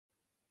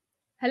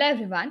Hello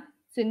everyone.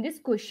 So in this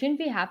question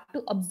we have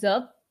to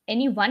observe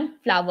any one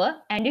flower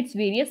and its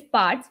various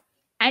parts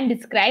and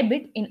describe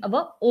it in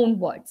our own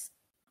words.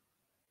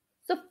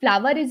 So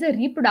flower is a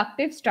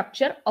reproductive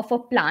structure of a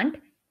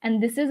plant,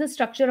 and this is a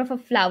structure of a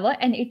flower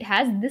and it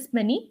has this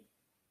many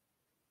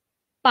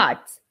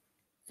parts.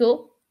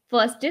 So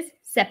first is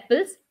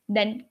sepals,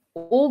 then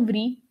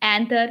ovary,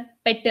 anther,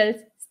 petals,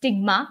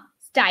 stigma,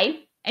 style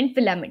and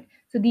filament.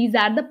 So these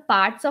are the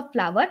parts of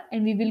flower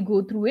and we will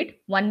go through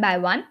it one by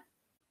one.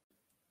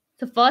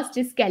 So first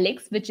is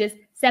calyx, which is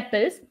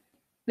sepals,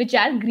 which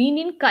are green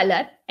in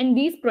color and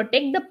these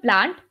protect the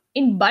plant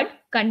in bud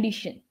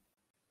condition.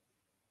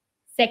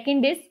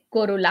 Second is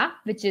corolla,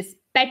 which is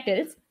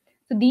petals.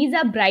 So these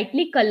are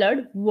brightly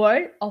colored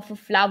whorl of a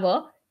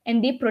flower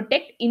and they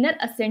protect inner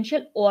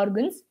essential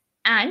organs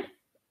and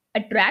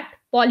attract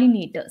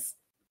pollinators.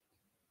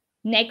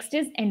 Next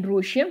is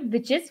androecium,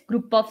 which is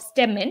group of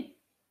stamen.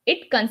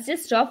 It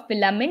consists of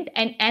filament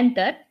and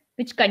anther,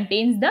 which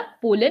contains the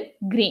pollen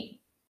grain.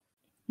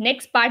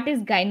 Next part is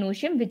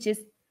gynoecium, which is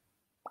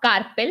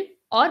carpel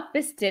or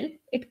pistil.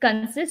 It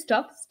consists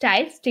of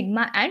style,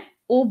 stigma and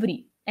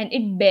ovary and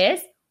it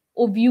bears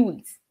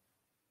ovules.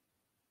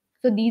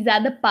 So these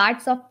are the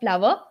parts of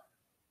flower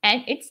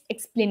and its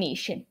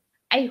explanation.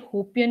 I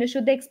hope you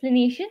understood the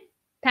explanation.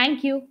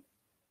 Thank you.